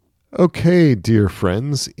Okay, dear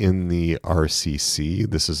friends, in the RCC,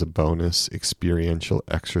 this is a bonus experiential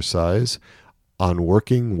exercise on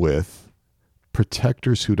working with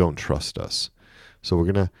protectors who don't trust us. So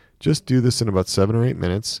we're going to just do this in about 7 or 8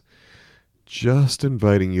 minutes, just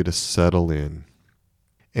inviting you to settle in.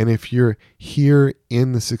 And if you're here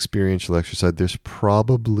in this experiential exercise, there's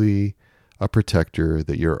probably a protector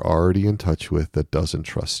that you're already in touch with that doesn't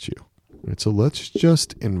trust you. And so let's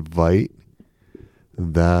just invite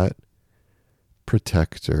that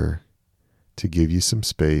protector to give you some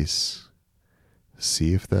space.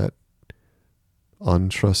 See if that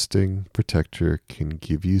untrusting protector can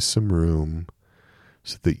give you some room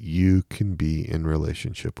so that you can be in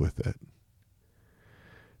relationship with it.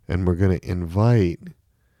 And we're going to invite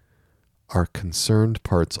our concerned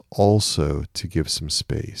parts also to give some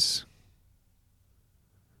space.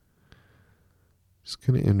 Just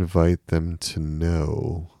going to invite them to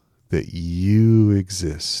know that you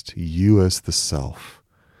exist, you as the self,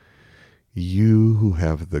 you who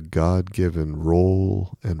have the God-given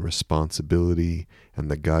role and responsibility and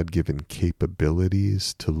the God-given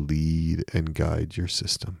capabilities to lead and guide your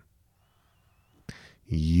system.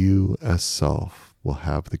 You as self will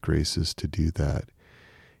have the graces to do that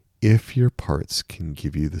if your parts can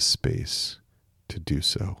give you the space to do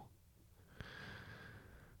so.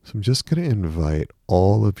 So I'm just going to invite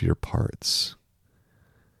all of your parts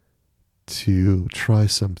to try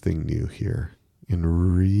something new here in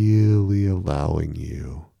really allowing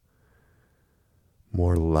you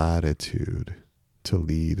more latitude to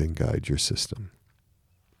lead and guide your system.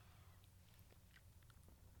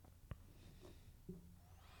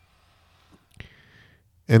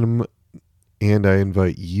 And I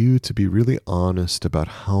invite you to be really honest about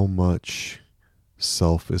how much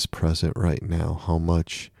self is present right now, how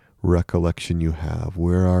much recollection you have.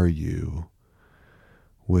 Where are you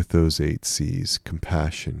with those 8 C's?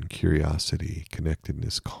 Compassion, curiosity,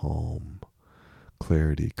 connectedness, calm,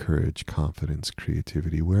 clarity, courage, confidence,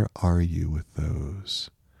 creativity. Where are you with those?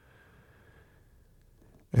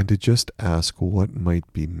 And to just ask what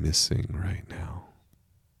might be missing right now.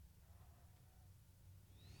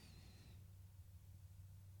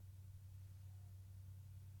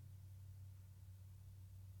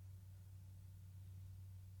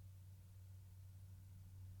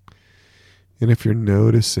 And if you're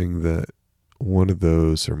noticing that one of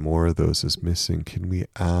those or more of those is missing, can we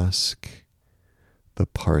ask the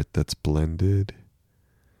part that's blended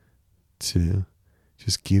to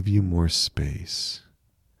just give you more space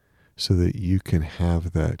so that you can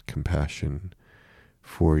have that compassion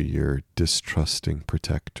for your distrusting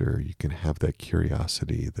protector? You can have that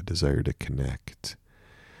curiosity, the desire to connect,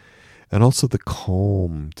 and also the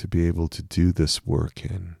calm to be able to do this work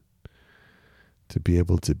in, to be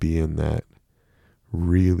able to be in that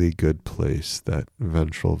really good place, that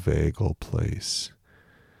ventral vagal place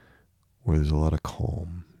where there's a lot of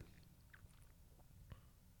calm.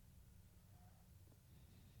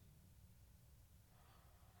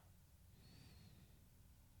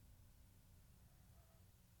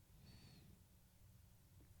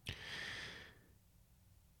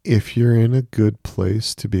 If you're in a good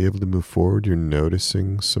place to be able to move forward, you're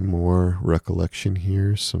noticing some more recollection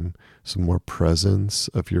here, some more presence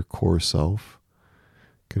of your core self.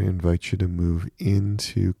 Going to invite you to move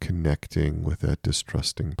into connecting with that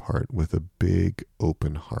distrusting part with a big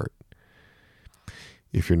open heart.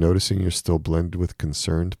 If you're noticing you're still blended with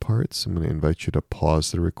concerned parts, I'm going to invite you to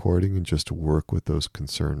pause the recording and just work with those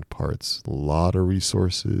concerned parts. A lot of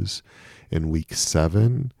resources in week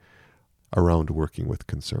 7 around working with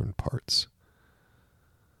concerned parts.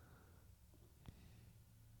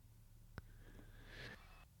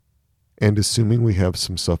 And assuming we have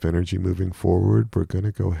some self-energy moving forward, we're going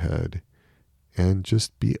to go ahead and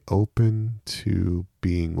just be open to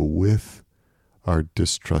being with our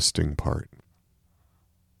distrusting part.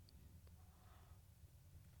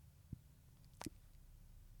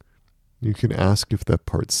 You can ask if that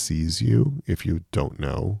part sees you, if you don't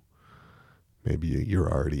know. Maybe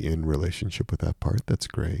you're already in relationship with that part. That's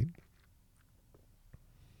great.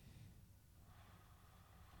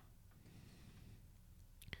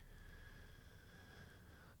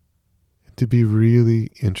 To be really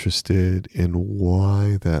interested in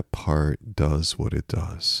why that part does what it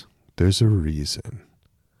does. There's a reason.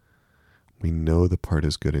 We know the part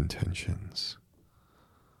has good intentions.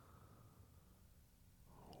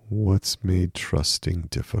 What's made trusting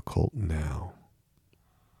difficult now?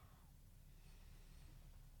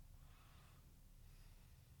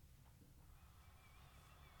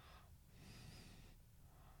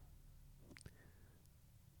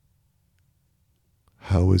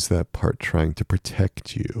 How is that part trying to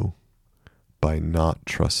protect you by not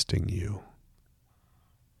trusting you.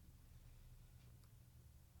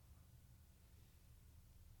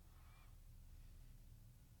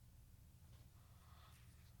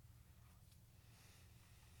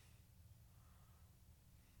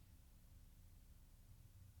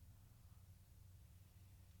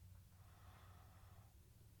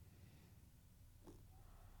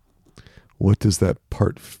 What does that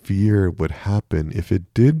part fear would happen if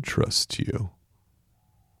it did trust you?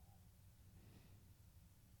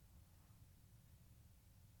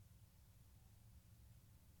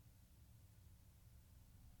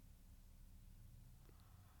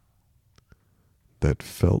 That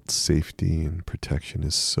felt safety and protection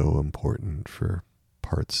is so important for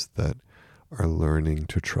parts that are learning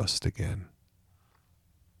to trust again.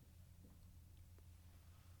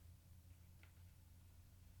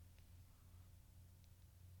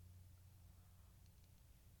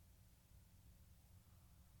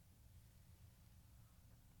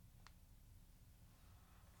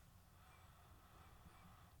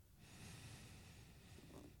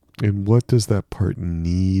 And what does that part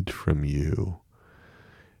need from you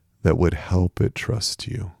that would help it trust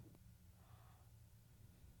you?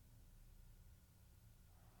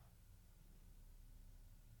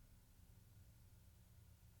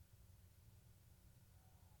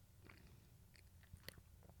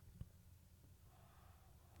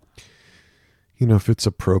 If it's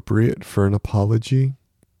appropriate for an apology,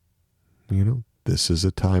 this is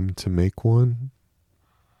a time to make one.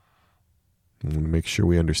 I want to make sure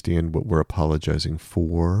we understand what we're apologizing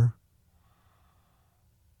for.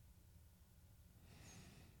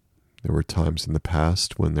 There were times in the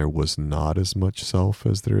past when there was not as much self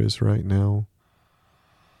as there is right now.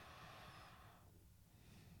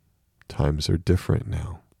 Times are different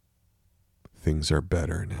now. Things are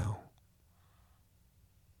better now.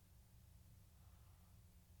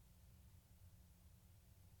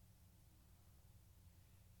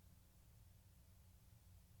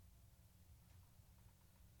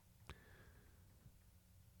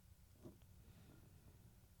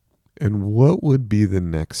 And what would be the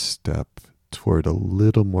next step toward a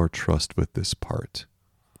little more trust with this part?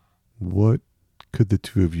 What could the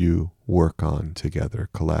two of you work on together,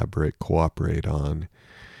 collaborate, cooperate on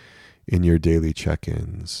in your daily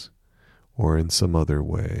check-ins or in some other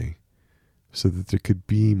way so that there could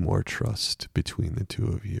be more trust between the two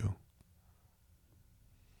of you?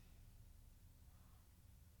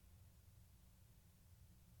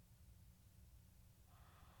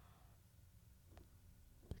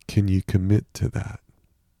 Can you commit to that?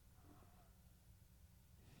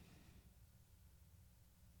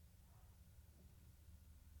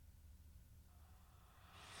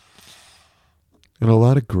 And a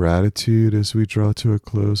lot of gratitude as we draw to a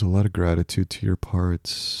close, a lot of gratitude to your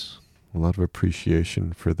parts, a lot of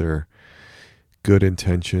appreciation for their good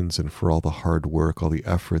intentions and for all the hard work, all the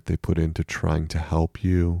effort they put into trying to help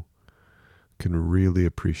you. Can really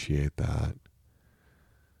appreciate that.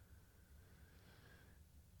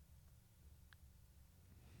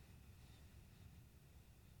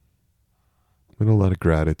 And a lot of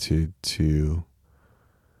gratitude to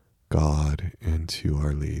God and to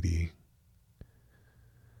Our Lady.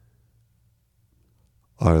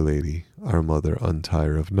 Our Lady, our Mother,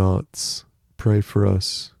 Untier of Knots, pray for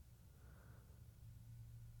us.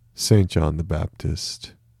 Saint John the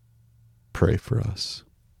Baptist, pray for us.